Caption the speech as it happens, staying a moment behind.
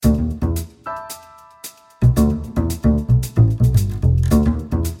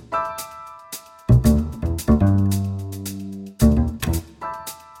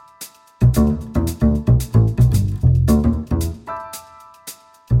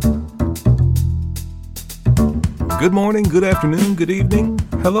Good morning, good afternoon, good evening,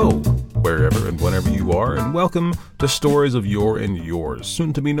 hello, wherever and whenever you are, and welcome to Stories of Yore and Yours,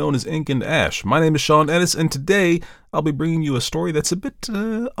 soon to be known as Ink and Ash. My name is Sean Ennis, and today I'll be bringing you a story that's a bit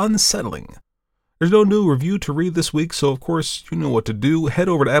unsettling. There's no new review to read this week, so of course you know what to do. Head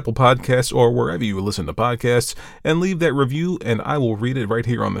over to Apple Podcasts or wherever you listen to podcasts and leave that review, and I will read it right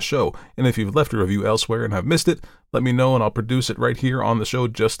here on the show. And if you've left a review elsewhere and I've missed it, let me know and I'll produce it right here on the show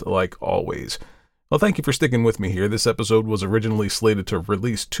just like always. Well, thank you for sticking with me here. This episode was originally slated to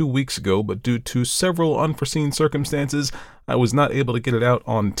release 2 weeks ago, but due to several unforeseen circumstances, I was not able to get it out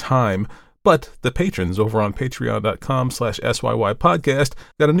on time. But the patrons over on patreon.com/SYY podcast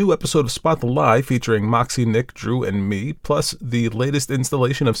got a new episode of Spot the Lie featuring Moxie, Nick, Drew, and me, plus the latest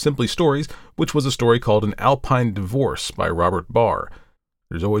installation of Simply Stories, which was a story called An Alpine Divorce by Robert Barr.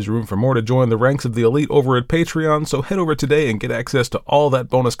 There's always room for more to join the ranks of the elite over at Patreon, so head over today and get access to all that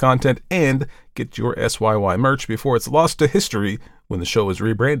bonus content and get your SYY merch before it's lost to history when the show is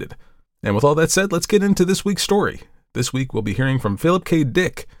rebranded. And with all that said, let's get into this week's story. This week we'll be hearing from Philip K.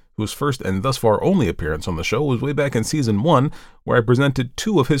 Dick, whose first and thus far only appearance on the show was way back in Season 1, where I presented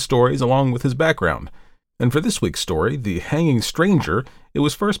 2 of his stories along with his background. And for this week's story, The Hanging Stranger, it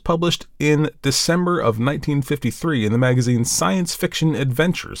was first published in December of 1953 in the magazine Science Fiction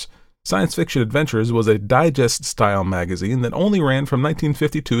Adventures. Science Fiction Adventures was a digest-style magazine that only ran from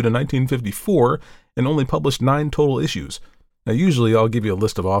 1952 to 1954 and only published 9 total issues. Now, usually I'll give you a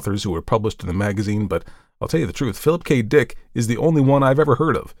list of authors who were published in the magazine, but I'll tell you the truth, Philip K. Dick is the only one I've ever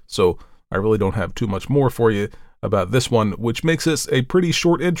heard of, so I really don't have too much more for you about this one, which makes this a pretty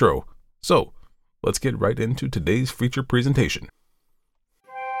short intro. So, let's get right into today's feature presentation.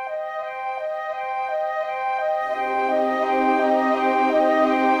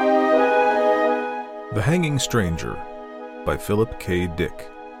 The Hanging Stranger by Philip K. Dick.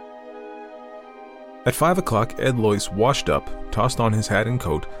 At 5 o'clock, Ed Loyce washed up, tossed on his hat and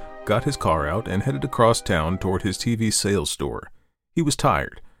coat, got his car out, and headed across town toward his TV sales store. He was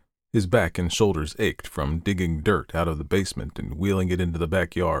tired. His back and shoulders ached from digging dirt out of the basement and wheeling it into the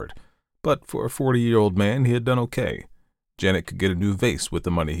backyard. But for a 40-year-old man, he had done okay. Janet could get a new vase with the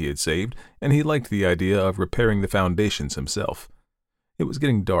money he had saved, and he liked the idea of repairing the foundations himself. It was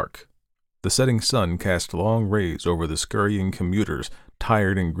getting dark. The setting sun cast long rays over the scurrying commuters,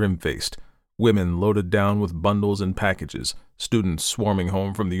 tired and grim-faced, women loaded down with bundles and packages, students swarming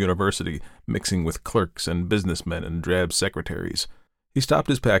home from the university, mixing with clerks and businessmen and drab secretaries. He stopped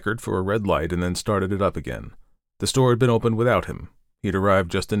his Packard for a red light and then started it up again. The store had been opened without him. He'd arrived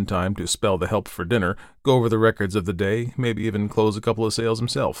just in time to spell the help for dinner, go over the records of the day, maybe even close a couple of sales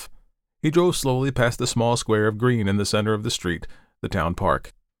himself. He drove slowly past the small square of green in the center of the street, the town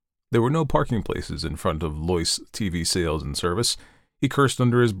park. There were no parking places in front of Loyce TV Sales and Service. He cursed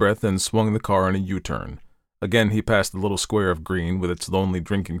under his breath and swung the car on a U-turn. Again he passed the little square of green with its lonely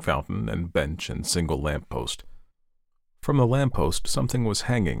drinking fountain and bench and single lamppost. From the lamppost something was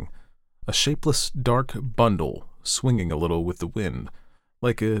hanging, a shapeless dark bundle, swinging a little with the wind,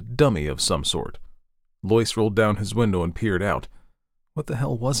 like a dummy of some sort. Loyce rolled down his window and peered out. What the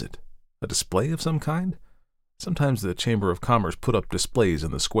hell was it? A display of some kind? Sometimes the Chamber of Commerce put up displays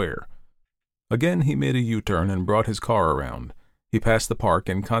in the square. Again he made a U-turn and brought his car around. He passed the park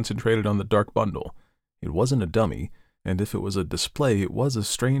and concentrated on the dark bundle. It wasn't a dummy, and if it was a display, it was a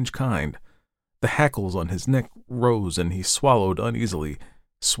strange kind. The hackles on his neck rose and he swallowed uneasily.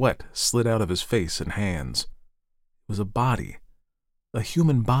 Sweat slid out of his face and hands. It was a body. A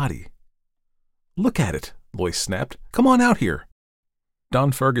human body. "Look at it," Loyce snapped. "Come on out here."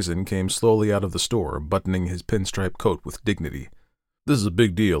 Don Ferguson came slowly out of the store, buttoning his pinstripe coat with dignity. "This is a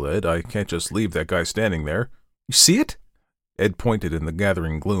big deal, Ed. I can't just leave that guy standing there." "You see it?" Ed pointed in the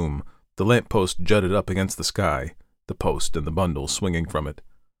gathering gloom. The lamppost jutted up against the sky, the post and the bundle swinging from it.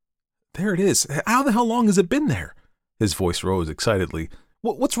 "There it is. How the hell long has it been there?" His voice rose excitedly.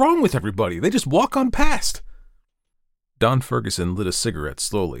 "What's wrong with everybody? They just walk on past." Don Ferguson lit a cigarette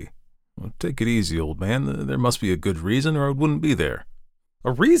slowly. "Well, take it easy, old man. There must be a good reason, or it wouldn't be there."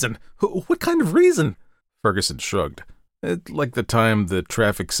 "A reason? What kind of reason?" Ferguson shrugged. "Like the time the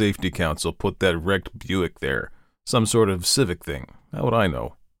Traffic Safety Council put that wrecked Buick there. Some sort of civic thing. How would I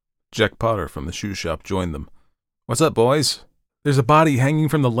know?" Jack Potter from the shoe shop joined them. "What's up, boys?" "There's a body hanging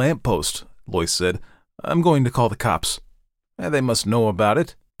from the lamppost," Loyce said. "I'm going to call the cops." "They must know about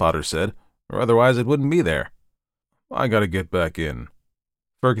it," Potter said, "or otherwise it wouldn't be there." "I gotta get back in."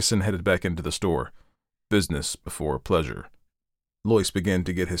 Ferguson headed back into the store. Business before pleasure. Loyce began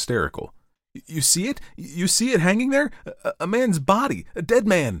to get hysterical. "You see it? You see it hanging there? A man's body. A dead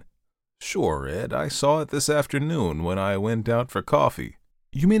man." "Sure, Ed. I saw it this afternoon when I went out for coffee."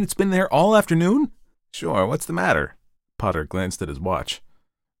 "You mean it's been there all afternoon?" Sure, what's the matter? Potter glanced at his watch.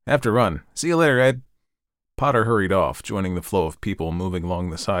 Have to run. See you later, Ed. Potter hurried off, joining the flow of people moving along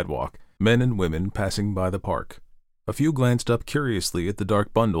the sidewalk, men and women passing by the park. A few glanced up curiously at the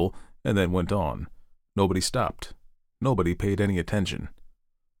dark bundle and then went on. Nobody stopped. Nobody paid any attention.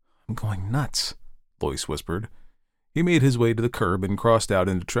 I'm going nuts, Lois whispered. He made his way to the curb and crossed out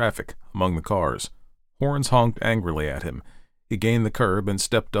into traffic, among the cars. Horns honked angrily at him. He gained the curb and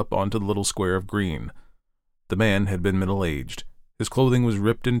stepped up onto the little square of green. The man had been middle-aged. His clothing was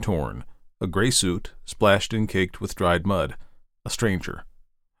ripped and torn. A gray suit, splashed and caked with dried mud. A stranger.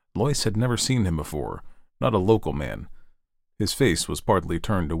 Lois had never seen him before, not a local man. His face was partly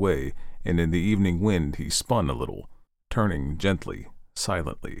turned away, and in the evening wind he spun a little, turning gently,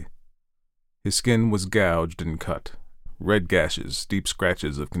 silently. His skin was gouged and cut. Red gashes, deep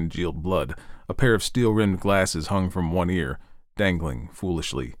scratches of congealed blood. A pair of steel-rimmed glasses hung from one ear, dangling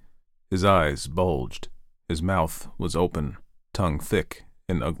foolishly. His eyes bulged. His mouth was open, tongue thick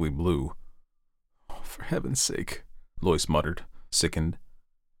and ugly blue. Oh, for heaven's sake, Lois muttered, sickened.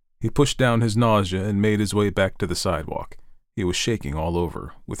 He pushed down his nausea and made his way back to the sidewalk. He was shaking all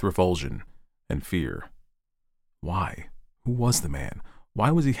over, with revulsion and fear. Why? Who was the man?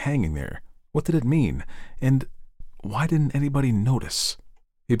 Why was he hanging there? What did it mean? And why didn't anybody notice?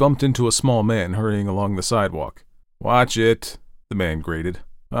 He bumped into a small man hurrying along the sidewalk. Watch it, the man grated.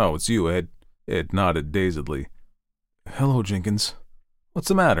 Oh, it's you, Ed. Ed nodded dazedly. Hello, Jenkins. What's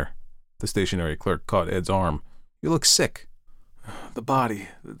the matter? The stationery clerk caught Ed's arm. You look sick. The body.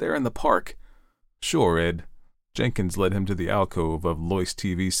 They're in the park. Sure, Ed. Jenkins led him to the alcove of Lois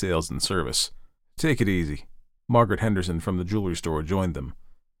TV Sales and Service. Take it easy. Margaret Henderson from the jewelry store joined them.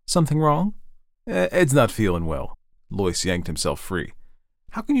 Something wrong? Ed's not feeling well. Lois yanked himself free.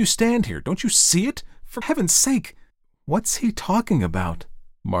 How can you stand here? Don't you see it? For heaven's sake! What's he talking about?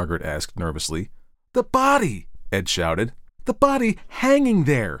 Margaret asked nervously. The body! Ed shouted. The body hanging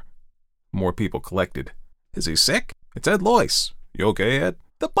there! More people collected. Is he sick? It's Ed Lois. You okay, Ed?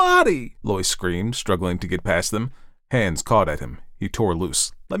 The body! Lois screamed, struggling to get past them. Hands caught at him. He tore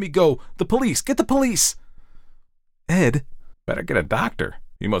loose. Let me go! The police! Get the police! Ed? Better get a doctor.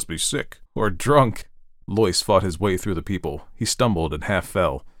 He must be sick. Or drunk. Lois fought his way through the people. He stumbled and half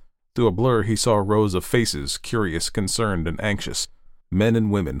fell. Through a blur he saw rows of faces, curious, concerned, and anxious. Men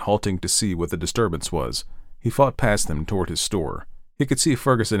and women halting to see what the disturbance was. He fought past them toward his store. He could see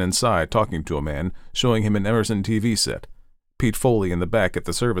Ferguson inside talking to a man, showing him an Emerson TV set. Pete Foley in the back at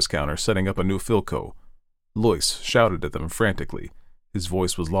the service counter setting up a new Philco. Lois shouted at them frantically. His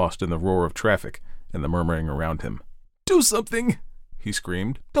voice was lost in the roar of traffic and the murmuring around him. Do something! He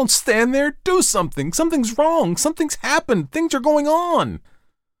screamed. Don't stand there! Do something! Something's wrong! Something's happened! Things are going on!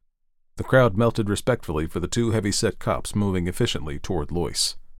 The crowd melted respectfully for the two heavy-set cops moving efficiently toward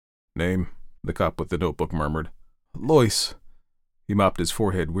Lois. Name? The cop with the notebook murmured. Lois. He mopped his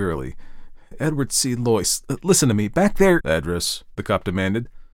forehead wearily. Edward C. Lois. Listen to me. Back there. Address, the cop demanded.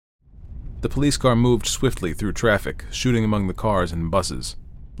 The police car moved swiftly through traffic, shooting among the cars and buses.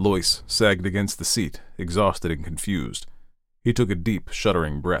 Lois sagged against the seat, exhausted and confused. He took a deep,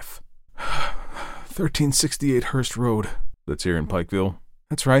 shuddering breath. 1368 Hearst Road. That's here in Pikeville.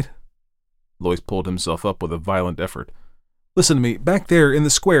 That's right. Lois pulled himself up with a violent effort. Listen to me. Back there in the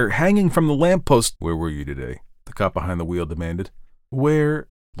square, hanging from the lamppost. Where were you today? The cop behind the wheel demanded. Where?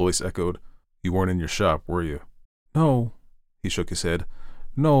 Lois echoed. You weren't in your shop, were you? No. He shook his head.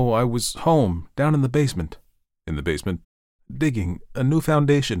 No, I was home, down in the basement. In the basement? Digging, a new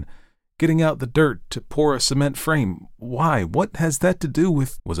foundation, getting out the dirt to pour a cement frame. Why? What has that to do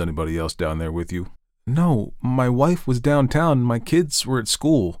with... Was anybody else down there with you? No, my wife was downtown, my kids were at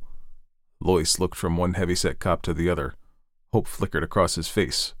school. Lois looked from one heavy-set cop to the other. Hope flickered across his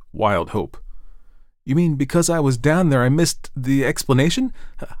face. Wild hope. You mean because I was down there I missed the explanation?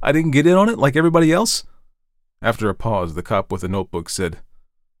 I didn't get in on it like everybody else? After a pause, the cop with the notebook said,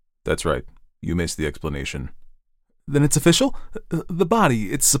 That's right. You missed the explanation. Then it's official? The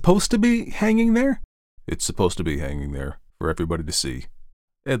body, it's supposed to be hanging there? It's supposed to be hanging there, for everybody to see.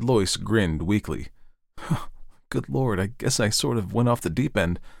 Ed Lois grinned weakly. Good Lord, I guess I sort of went off the deep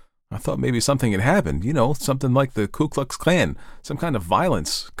end. I thought maybe something had happened, something like the Ku Klux Klan, some kind of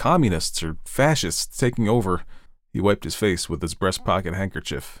violence, communists or fascists taking over. He wiped his face with his breast pocket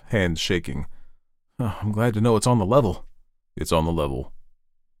handkerchief, hands shaking. Oh, I'm glad to know it's on the level. It's on the level.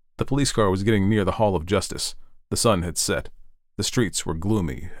 The police car was getting near the Hall of Justice. The sun had set. The streets were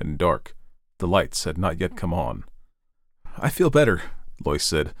gloomy and dark. The lights had not yet come on. I feel better, Lois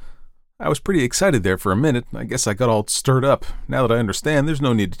said. I was pretty excited there for a minute. I guess I got all stirred up. Now that I understand, there's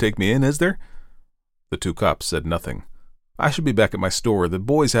no need to take me in, is there? The two cops said nothing. I should be back at my store. The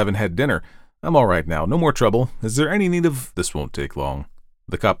boys haven't had dinner. I'm all right now. No more trouble. Is there any need of—" "This won't take long,"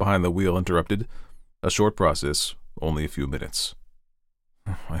 the cop behind the wheel interrupted. "A short process, only a few minutes."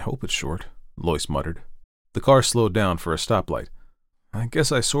 "I hope it's short," Lois muttered. The car slowed down for a stoplight. "I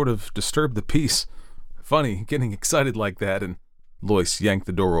guess I sort of disturbed the peace. Funny, getting excited like that," and Lois yanked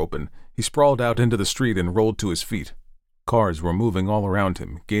the door open. He sprawled out into the street and rolled to his feet. Cars were moving all around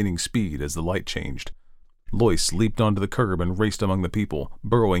him, gaining speed as the light changed. Lois leaped onto the curb and raced among the people,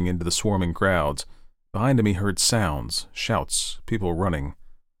 burrowing into the swarming crowds. Behind him he heard sounds, shouts, people running.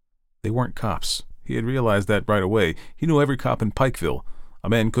 They weren't cops. He had realized that right away. He knew every cop in Pikeville. A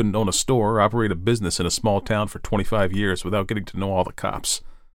man couldn't own a store or operate a business in a small town for 25 years without getting to know all the cops.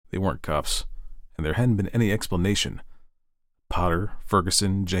 They weren't cops, and there hadn't been any explanation. Potter,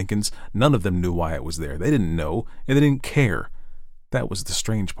 Ferguson, Jenkins, none of them knew why it was there. They didn't know, and they didn't care. That was the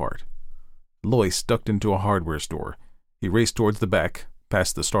strange part. Lois ducked into a hardware store. He raced towards the back,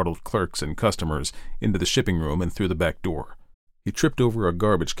 past the startled clerks and customers, into the shipping room and through the back door. He tripped over a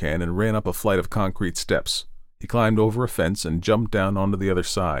garbage can and ran up a flight of concrete steps. He climbed over a fence and jumped down onto the other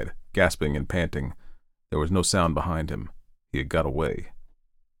side, gasping and panting. There was no sound behind him. He had got away.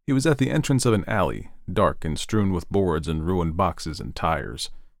 He was at the entrance of an alley, dark and strewn with boards and ruined boxes and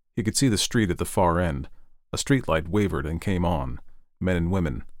tires. He could see the street at the far end. A streetlight wavered and came on. Men and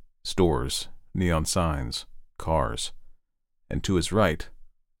women, stores, neon signs, cars. And to his right,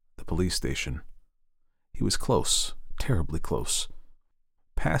 the police station. He was close, terribly close.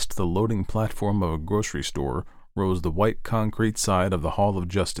 Past the loading platform of a grocery store rose the white concrete side of the Hall of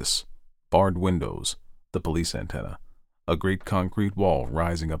Justice, barred windows, the police antenna, a great concrete wall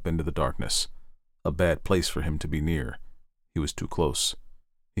rising up into the darkness. A bad place for him to be near. He was too close.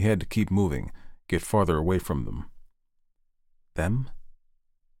 He had to keep moving, get farther away from them. Them?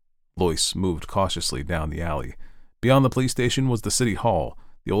 Lois moved cautiously down the alley. Beyond the police station was the city hall,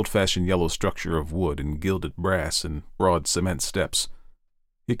 the old-fashioned yellow structure of wood and gilded brass and broad cement steps.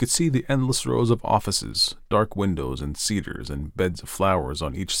 He could see the endless rows of offices, dark windows and cedars and beds of flowers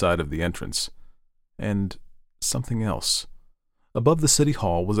on each side of the entrance. And something else. Above the city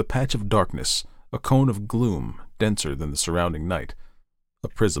hall was a patch of darkness, a cone of gloom denser than the surrounding night, a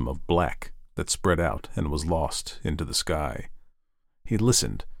prism of black that spread out and was lost into the sky. He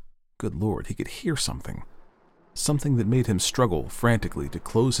listened. Good Lord, he could hear something. Something that made him struggle frantically to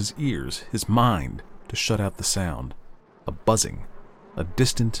close his ears, his mind, to shut out the sound. A buzzing, a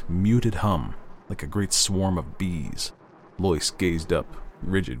distant, muted hum, like a great swarm of bees. Lois gazed up,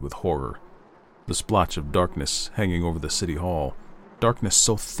 rigid with horror. The splotch of darkness hanging over the city hall, darkness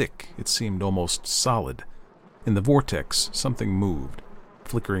so thick it seemed almost solid. In the vortex, something moved,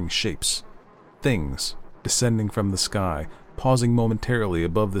 flickering shapes, things descending from the sky, pausing momentarily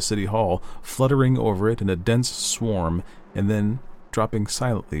above the city hall, fluttering over it in a dense swarm, and then dropping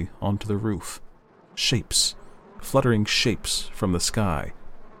silently onto the roof. Shapes, fluttering shapes from the sky.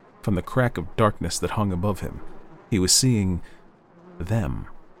 From the crack of darkness that hung above him, he was seeing them.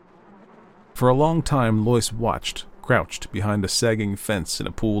 For a long time, Lois watched, crouched behind a sagging fence in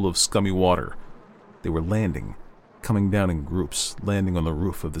a pool of scummy water. They were landing, coming down in groups, landing on the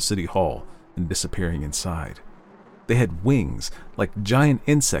roof of the city hall and disappearing inside. They had wings, like giant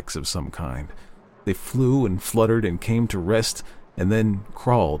insects of some kind. They flew and fluttered and came to rest, and then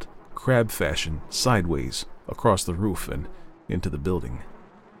crawled, crab fashion, sideways, across the roof and into the building.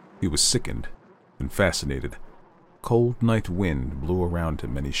 He was sickened and fascinated. Cold night wind blew around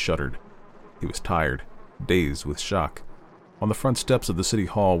him and he shuddered. He was tired, dazed with shock. On the front steps of the city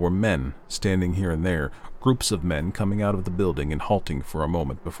hall were men, standing here and there, groups of men coming out of the building and halting for a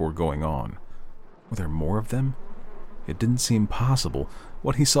moment before going on. Were there more of them? It didn't seem possible.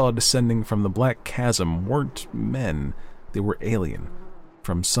 What he saw descending from the black chasm weren't men. They were alien,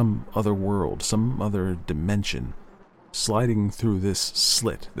 from some other world, some other dimension, sliding through this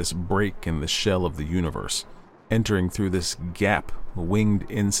slit, this break in the shell of the universe, entering through this gap, winged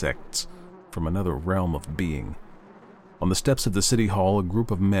insects from another realm of being. On the steps of the city hall, a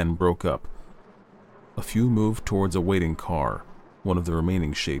group of men broke up. A few moved towards a waiting car. One of the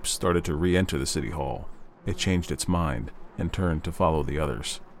remaining shapes started to re-enter the city hall. It changed its mind and turned to follow the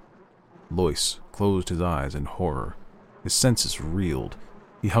others. Lois closed his eyes in horror. His senses reeled.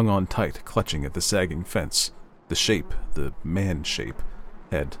 He hung on tight, clutching at the sagging fence. The shape, the man shape,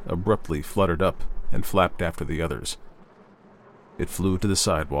 had abruptly fluttered up and flapped after the others. It flew to the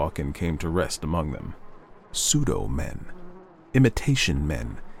sidewalk and came to rest among them. Pseudo-men. Imitation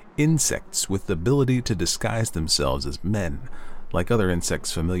men. Insects with the ability to disguise themselves as men, like other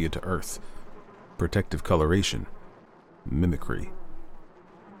insects familiar to Earth. Protective coloration. Mimicry.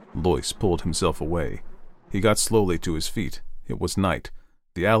 Lois pulled himself away. He got slowly to his feet. It was night.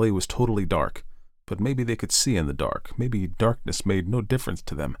 The alley was totally dark, but maybe they could see in the dark. Maybe darkness made no difference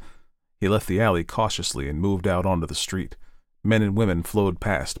to them. He left the alley cautiously and moved out onto the street. Men and women flowed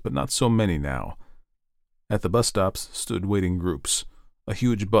past, but not so many now. At the bus stops stood waiting groups. A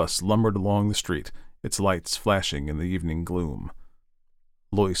huge bus lumbered along the street, its lights flashing in the evening gloom.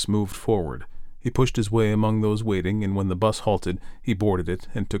 Lois moved forward. He pushed his way among those waiting, and when the bus halted, he boarded it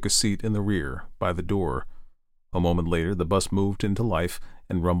and took a seat in the rear, by the door. A moment later, the bus moved into life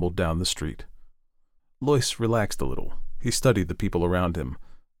and rumbled down the street. Lois relaxed a little. He studied the people around him.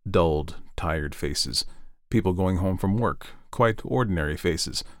 Dulled, tired faces. People going home from work. Quite ordinary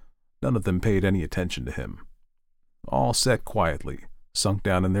faces. None of them paid any attention to him. All sat quietly, sunk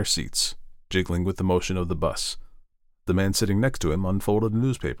down in their seats, jiggling with the motion of the bus. The man sitting next to him unfolded a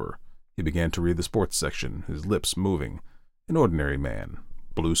newspaper. He began to read the sports section, his lips moving. An ordinary man,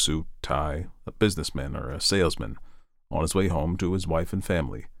 blue suit, tie, a businessman or a salesman, on his way home to his wife and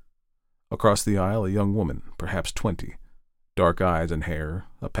family. Across the aisle, a young woman, perhaps 20. Dark eyes and hair,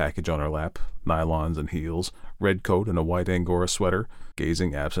 a package on her lap, nylons and heels, red coat and a white Angora sweater,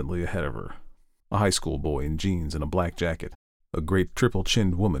 gazing absently ahead of her. A high school boy in jeans and a black jacket. A great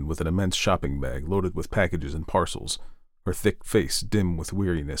triple-chinned woman with an immense shopping bag loaded with packages and parcels, her thick face dim with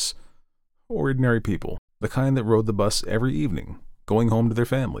weariness. Ordinary people, the kind that rode the bus every evening, going home to their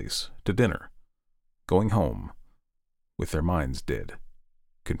families, to dinner. Going home, with their minds dead,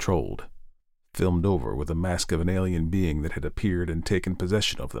 controlled, filmed over with the mask of an alien being that had appeared and taken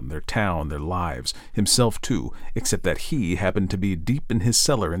possession of them, their town, their lives, himself too, except that he happened to be deep in his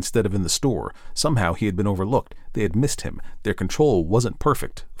cellar instead of in the store. Somehow he had been overlooked. They had missed him. Their control wasn't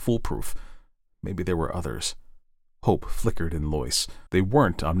perfect, foolproof. Maybe there were others. Hope flickered in Lois. They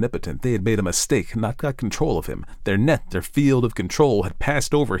weren't omnipotent. They had made a mistake, not got control of him. Their net, their field of control, had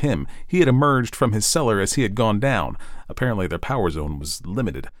passed over him. He had emerged from his cellar as he had gone down. Apparently their power zone was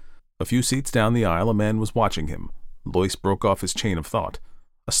limited. A few seats down the aisle, a man was watching him. Lois broke off his chain of thought.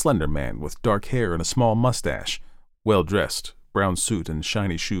 A slender man with dark hair and a small mustache. Well-dressed, brown suit and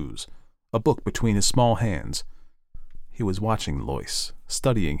shiny shoes. A book between his small hands. He was watching Lois,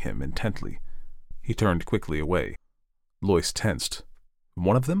 studying him intently. He turned quickly away. Lois tensed.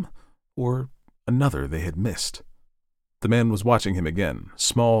 One of them? Or another they had missed? The man was watching him again,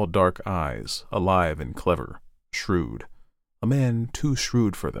 small dark eyes, alive and clever, shrewd. A man too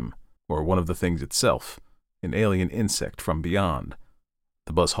shrewd for them, or one of the things itself, an alien insect from beyond.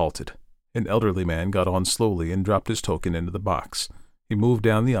 The bus halted. An elderly man got on slowly and dropped his token into the box. He moved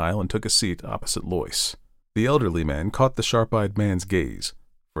down the aisle and took a seat opposite Lois. The elderly man caught the sharp-eyed man's gaze.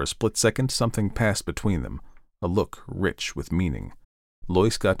 For a split second, something passed between them. A look rich with meaning.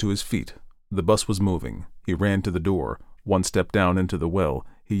 Lois got to his feet. The bus was moving. He ran to the door. One step down into the well.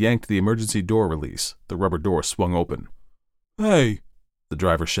 He yanked the emergency door release. The rubber door swung open. "Hey!" the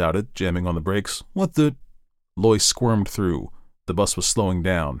driver shouted, jamming on the brakes. "What the—" Lois squirmed through. The bus was slowing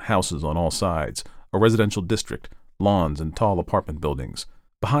down, houses on all sides, a residential district, lawns and tall apartment buildings.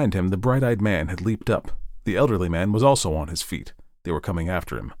 Behind him, the bright-eyed man had leaped up. The elderly man was also on his feet. They were coming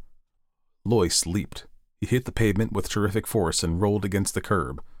after him. Lois leaped. He hit the pavement with terrific force and rolled against the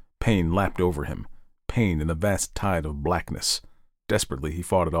curb. Pain lapped over him. Pain in a vast tide of blackness. Desperately, he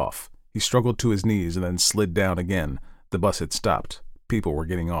fought it off. He struggled to his knees and then slid down again. The bus had stopped. People were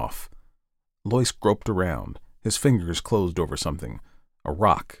getting off. Lois groped around. His fingers closed over something. A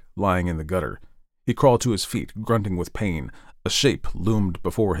rock lying in the gutter. He crawled to his feet, grunting with pain. A shape loomed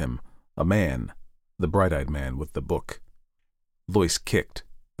before him. A man. The bright-eyed man with the book. Lois kicked.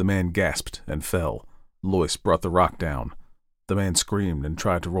 The man gasped and fell. Lois brought the rock down. The man screamed and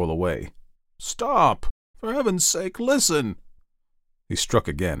tried to roll away. "Stop! For heaven's sake, listen!" He struck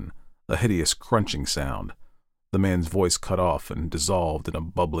again, a hideous crunching sound. The man's voice cut off and dissolved in a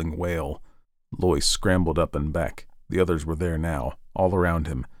bubbling wail. Lois scrambled up and back. The others were there now, all around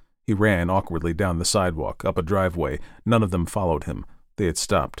him. He ran awkwardly down the sidewalk, up a driveway. None of them followed him. They had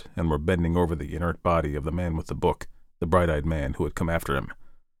stopped and were bending over the inert body of the man with the book, the bright-eyed man who had come after him.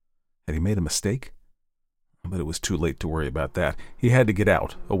 Had he made a mistake? But it was too late to worry about that. He had to get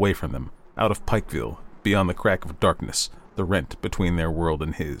out, away from them, out of Pikeville, beyond the crack of darkness, the rent between their world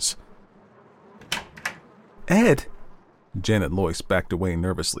and his. "Ed!" Janet Lois backed away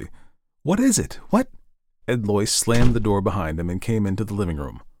nervously. "What is it? What?" Ed Lois slammed the door behind him and came into the living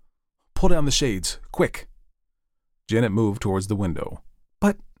room. "Pull down the shades, quick." Janet moved towards the window.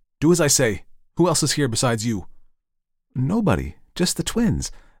 "But, do as I say. Who else is here besides you?" "Nobody, just the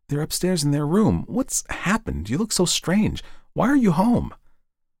twins. They're upstairs in their room. What's happened? You look so strange. Why are you home?"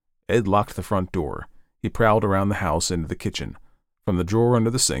 Ed locked the front door. He prowled around the house into the kitchen. From the drawer under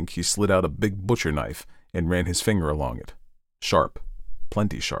the sink, he slid out a big butcher knife and ran his finger along it. Sharp,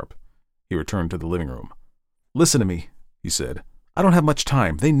 plenty sharp. He returned to the living room. "Listen to me," he said. "I don't have much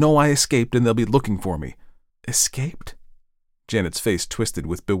time. They know I escaped and they'll be looking for me." "Escaped?" Janet's face twisted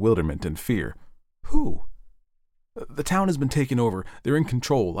with bewilderment and fear. "Who?" "The town has been taken over. They're in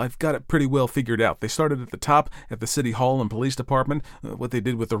control. I've got it pretty well figured out. They started at the top, at the city hall and police department. What they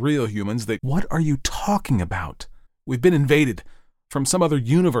did with the real humans, they—" "What are you talking about?" "We've been invaded. From some other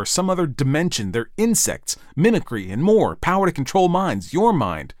universe, some other dimension. They're insects, mimicry, and more. Power to control minds. Your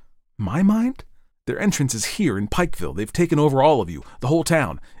mind." "My mind?" "Their entrance is here in Pikeville. They've taken over all of you, the whole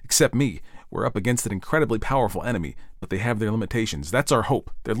town, except me. We're up against an incredibly powerful enemy, but they have their limitations. That's our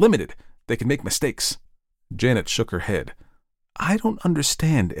hope. They're limited. They can make mistakes." Janet shook her head. "I don't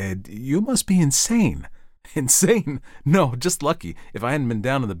understand, Ed. You must be insane." "Insane? No, just lucky. If I hadn't been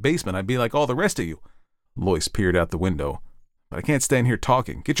down in the basement, I'd be like all the rest of you." Lois peered out the window. "But I can't stand here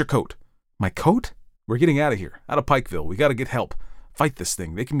talking. Get your coat." "My coat?" "We're getting out of here. Out of Pikeville. We gotta get help. Fight this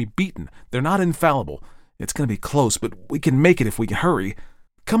thing. They can be beaten. They're not infallible. It's gonna be close, but we can make it if we can hurry.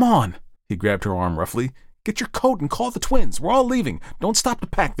 Come on." He grabbed her arm roughly. "Get your coat and call the twins. We're all leaving. Don't stop to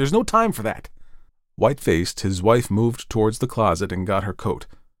pack. There's no time for that." White-faced, his wife moved towards the closet and got her coat.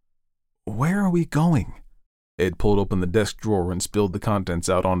 "Where are we going?" Ed pulled open the desk drawer and spilled the contents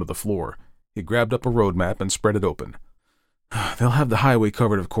out onto the floor. He grabbed up a road map and spread it open. "They'll have the highway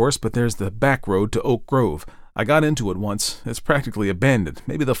covered, of course, but there's the back road to Oak Grove. I got into it once. It's practically abandoned.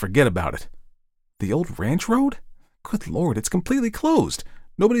 Maybe they'll forget about it." "The old ranch road? Good Lord, it's completely closed.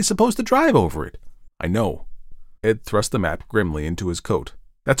 Nobody's supposed to drive over it." "I know." Ed thrust the map grimly into his coat.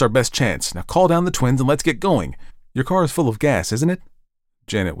 "That's our best chance. Now call down the twins and let's get going. Your car is full of gas, isn't it?"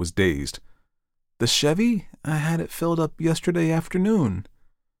 Janet was dazed. "The Chevy? I had it filled up yesterday afternoon."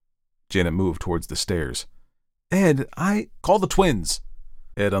 Janet moved towards the stairs. "Ed, Call the twins!"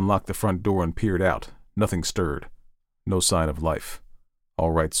 Ed unlocked the front door and peered out. Nothing stirred. No sign of life.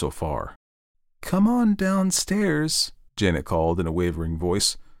 All right so far. "Come on downstairs," Janet called in a wavering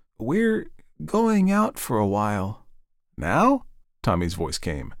voice. "We're going out for a while." "Now?" Tommy's voice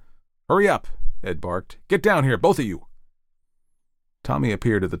came. "Hurry up," Ed barked. "Get down here, both of you." Tommy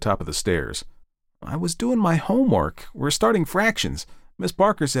appeared at the top of the stairs. "I was doing my homework. We're starting fractions. Miss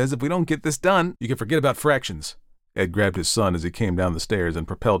Parker says if we don't get this done—" "You can forget about fractions." Ed grabbed his son as he came down the stairs and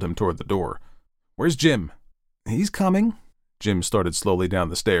propelled him toward the door. "Where's Jim?" "He's coming." Jim started slowly down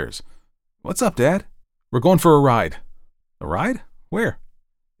the stairs. "What's up, Dad?" "We're going for a ride." "A ride? Where?"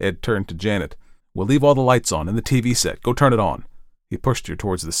 Ed turned to Janet. "We'll leave all the lights on and the TV set. Go turn it on." He pushed her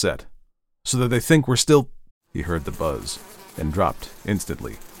towards the set. "So that they think we're still—" He heard the buzz and dropped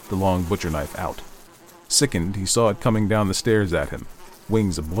instantly, the long butcher knife out. Sickened, he saw it coming down the stairs at him,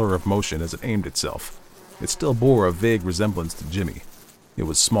 wings a blur of motion as it aimed itself. It still bore a vague resemblance to Jimmy. It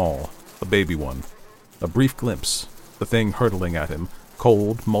was small, a baby one. A brief glimpse, the thing hurtling at him,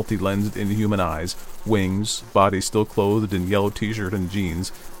 cold, multi-lensed inhuman eyes, wings, body still clothed in yellow t-shirt and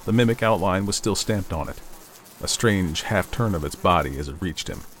jeans. The mimic outline was still stamped on it. A strange half-turn of its body as it reached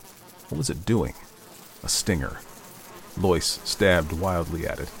him. What was it doing? A stinger. Lois stabbed wildly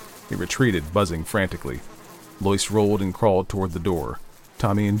at it. It retreated, buzzing frantically. Lois rolled and crawled toward the door.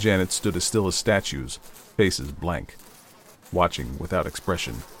 Tommy and Janet stood as still as statues, faces blank, watching without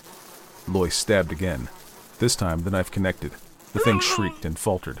expression. Lois stabbed again. This time the knife connected. The thing shrieked and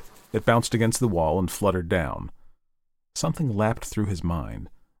faltered. It bounced against the wall and fluttered down. Something lapped through his mind.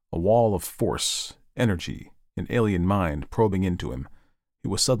 A wall of force, energy, an alien mind probing into him. He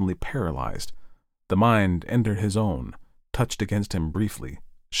was suddenly paralyzed. The mind entered his own, touched against him briefly,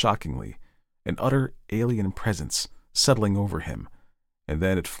 shockingly, an utter alien presence settling over him, and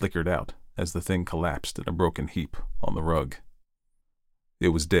then it flickered out as the thing collapsed in a broken heap on the rug. It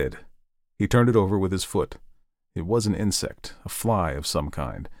was dead. He turned it over with his foot. It was an insect, a fly of some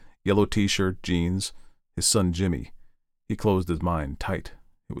kind, yellow t-shirt, jeans, his son Jimmy. He closed his mind tight.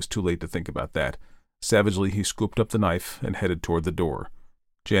 It was too late to think about that. Savagely, he scooped up the knife and headed toward the door.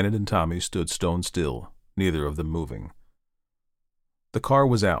 Janet and Tommy stood stone still, neither of them moving. The car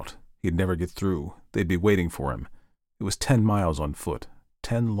was out. He'd never get through. They'd be waiting for him. It was 10 miles on foot,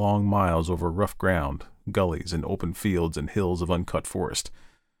 10 long miles over rough ground, gullies and open fields and hills of uncut forest.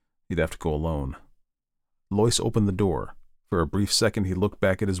 He'd have to go alone. Lois opened the door. For a brief second he looked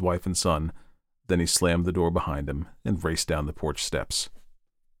back at his wife and son. Then he slammed the door behind him and raced down the porch steps.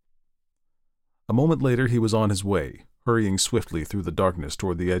 A moment later he was on his way, hurrying swiftly through the darkness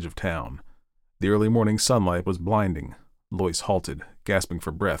toward the edge of town. The early morning sunlight was blinding. Lois halted, gasping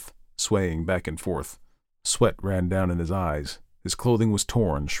for breath, swaying back and forth. Sweat ran down in his eyes. His clothing was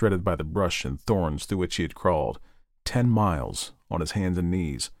torn, shredded by the brush and thorns through which he had crawled. 10 miles, on his hands and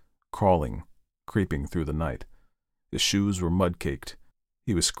knees, crawling, creeping through the night. His shoes were mud-caked.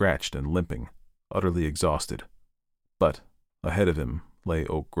 He was scratched and limping, utterly exhausted. But ahead of him lay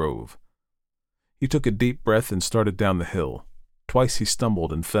Oak Grove. He took a deep breath and started down the hill. Twice he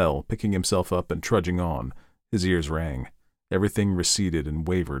stumbled and fell, picking himself up and trudging on. His ears rang. Everything receded and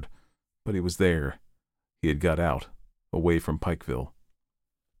wavered. But he was there. He had got out, away from Pikeville.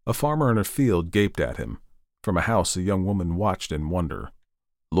 A farmer in a field gaped at him. From a house a young woman watched in wonder.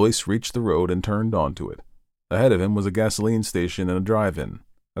 Lois reached the road and turned onto it. Ahead of him was a gasoline station and a drive-in,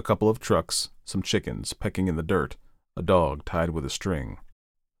 a couple of trucks, some chickens pecking in the dirt, a dog tied with a string.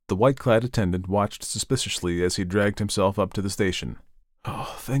 The white-clad attendant watched suspiciously as he dragged himself up to the station.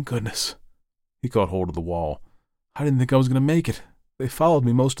 "Oh, thank goodness." He caught hold of the wall. "I didn't think I was going to make it. They followed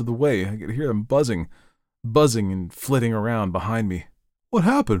me most of the way. I could hear them buzzing and flitting around behind me." "What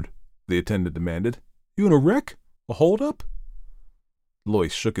happened?" the attendant demanded. "You in a wreck? A hold-up?"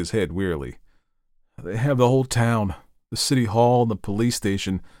 Lois shook his head wearily. "They have the whole town, the city hall and the police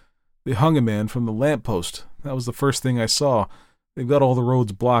station. They hung a man from the lamppost. That was the first thing I saw. They've got all the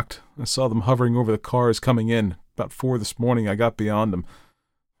roads blocked. I saw them hovering over the cars coming in. About 4 this morning I got beyond them.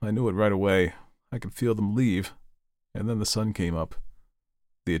 I knew it right away. I could feel them leave. And then the sun came up."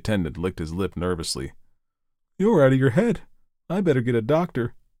 The attendant licked his lip nervously. "You're out of your head. I better get a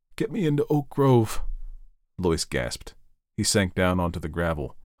doctor. Get me into Oak Grove." Lois gasped. He sank down onto the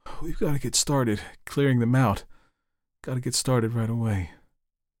gravel. "We've got to get started, clearing them out. Got to get started right away."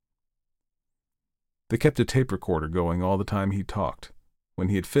 They kept a tape recorder going all the time he talked. When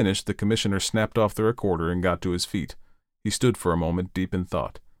he had finished, the commissioner snapped off the recorder and got to his feet. He stood for a moment, deep in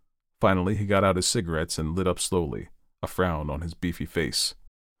thought. Finally, he got out his cigarettes and lit up slowly, a frown on his beefy face.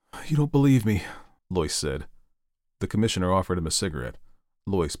 "You don't believe me," Lois said. The commissioner offered him a cigarette.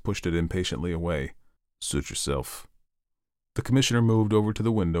 Lois pushed it impatiently away. "Suit yourself." The commissioner moved over to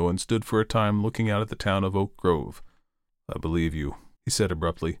the window and stood for a time looking out at the town of Oak Grove. "I believe you," he said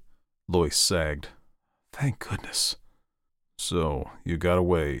abruptly. Lois sagged. "Thank goodness." "So, you got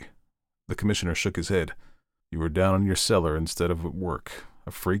away." The commissioner shook his head. "You were down in your cellar instead of at work.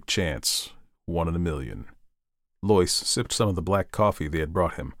 A freak chance. 1 in a million." Lois sipped some of the black coffee they had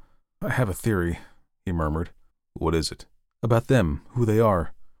brought him. "I have a theory," he murmured. "What is it?" "About them, who they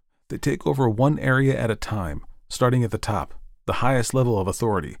are. They take over one area at a time, starting at the top, the highest level of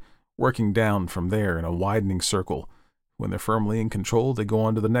authority, working down from there in a widening circle. When they're firmly in control, they go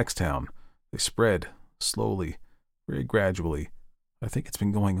on to the next town. They spread, slowly, very gradually. I think it's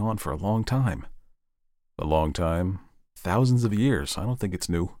been going on for a long time." "A long time?" "Thousands of years. I don't think it's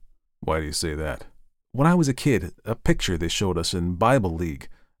new." "Why do you say that?" "When I was a kid, a picture they showed us in Bible League,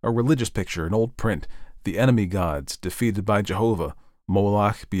 a religious picture in old print, the enemy gods defeated by Jehovah,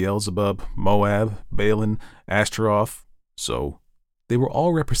 Moloch, Beelzebub, Moab, Balaam, Ashtaroth." "So?" "They were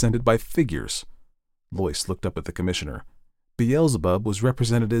all represented by figures." Lois looked up at the commissioner. "Beelzebub was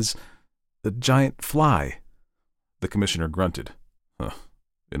represented as the giant fly." The commissioner grunted.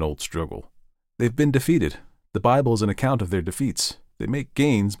 An old struggle." "They've been defeated. The Bible is an account of their defeats. They make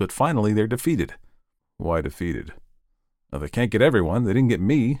gains, but finally they're defeated." "Why defeated?" "They can't get everyone. They didn't get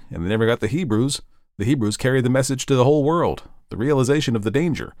me, and they never got the Hebrews. The Hebrews carried the message to the whole world, the realization of the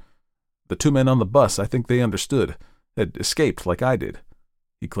danger. The 2 men on the bus, I think they understood, had escaped like I did."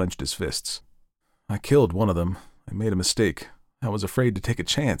 He clenched his fists. "I killed one of them. I made a mistake. I was afraid to take a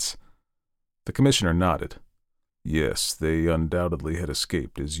chance." The commissioner nodded. "Yes, they undoubtedly had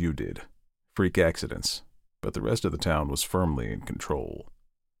escaped as you did. Freak accidents. But the rest of the town was firmly in control."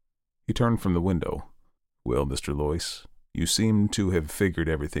 He turned from the window. "Well, Mr. Lois, you seem to have figured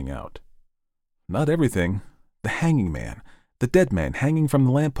everything out." "Not everything. The hanging man. The dead man hanging from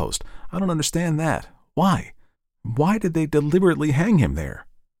the lamppost. I don't understand that. Why? Why did they deliberately hang him there?"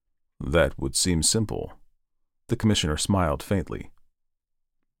 "That would seem simple." The commissioner smiled faintly.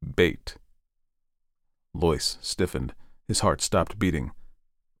 "Bait." Lois stiffened. His heart stopped beating.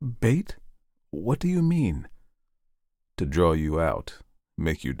 "Bait? What do you mean?" "To draw you out,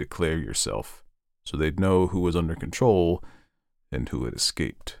 make you declare yourself, so they'd know who was under control and who had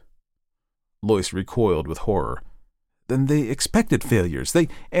escaped." Lois recoiled with horror. "Then they expected failures. They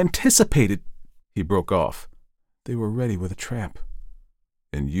anticipated—" He broke off. "They were ready with a trap."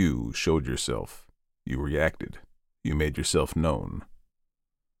 "And you showed yourself. You reacted. You made yourself known."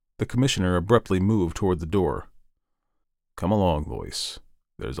 The commissioner abruptly moved toward the door. "Come along, Lois.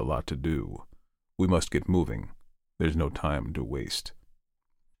 There's a lot to do. We must get moving. There's no time to waste."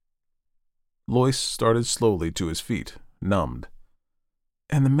 Lois started slowly to his feet, numbed.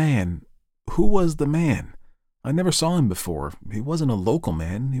 "And the man, who was the man? I never saw him before. He wasn't a local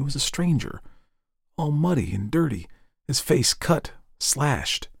man. He was a stranger. All muddy and dirty, his face cut,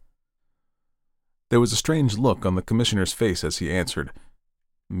 slashed." There was a strange look on the commissioner's face as he answered.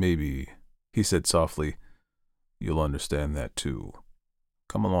 Maybe, he said softly, you'll understand that too.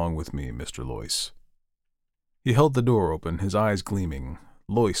 Come along with me, Mr. Loyce. He held the door open, his eyes gleaming.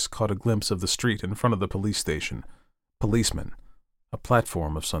 Loyce caught a glimpse of the street in front of the police station. Policemen, a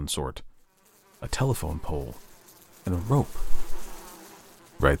platform of some sort, a telephone pole, and a rope.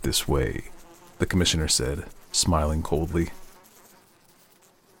 Right this way, the commissioner said, smiling coldly.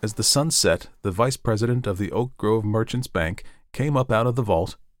 As the sun set, the vice president of the Oak Grove Merchants Bank came up out of the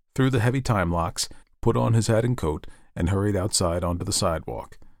vault, threw the heavy time locks, put on his hat and coat, and hurried outside onto the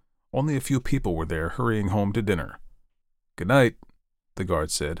sidewalk. Only a few people were there, hurrying home to dinner. "Good night," the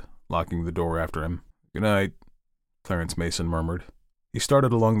guard said, locking the door after him. "Good night," Clarence Mason murmured. He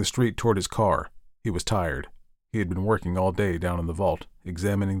started along the street toward his car. He was tired. He had been working all day down in the vault,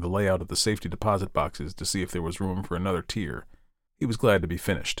 examining the layout of the safety deposit boxes to see if there was room for another tier. He was glad to be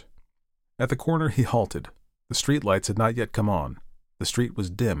finished. At the corner he halted. The street lights had not yet come on. The street was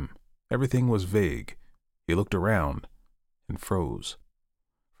dim. Everything was vague. He looked around and froze.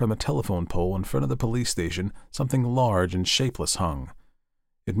 From a telephone pole in front of the police station, something large and shapeless hung.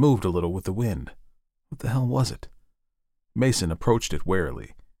 It moved a little with the wind. What the hell was it? Mason approached it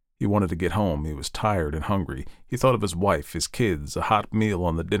warily. He wanted to get home. He was tired and hungry. He thought of his wife, his kids, a hot meal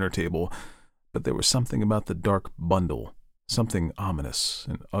on the dinner table. But there was something about the dark bundle, something ominous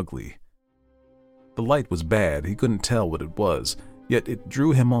and ugly. The light was bad. He couldn't tell what it was, yet it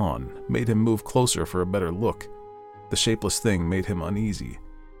drew him on, made him move closer for a better look. The shapeless thing made him uneasy.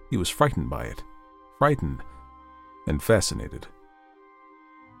 He was frightened by it, frightened and fascinated.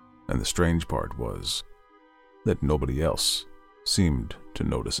 And the strange part was that nobody else seemed to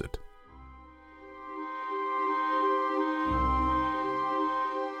notice it.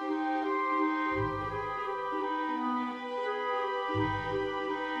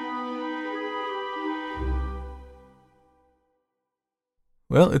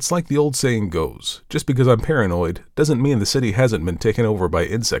 Well, it's like the old saying goes, just because I'm paranoid doesn't mean the city hasn't been taken over by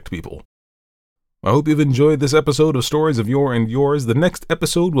insect people. I hope you've enjoyed this episode of Stories of Yore and Yours. The next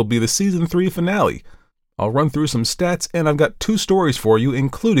episode will be the Season 3 finale. I'll run through some stats, and I've got 2 stories for you,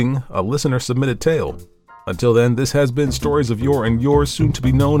 including a listener-submitted tale. Until then, this has been Stories of Yore and Yours, soon to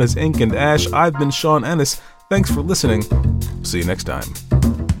be known as Ink and Ash. I've been Sean Ennis. Thanks for listening. See you next time.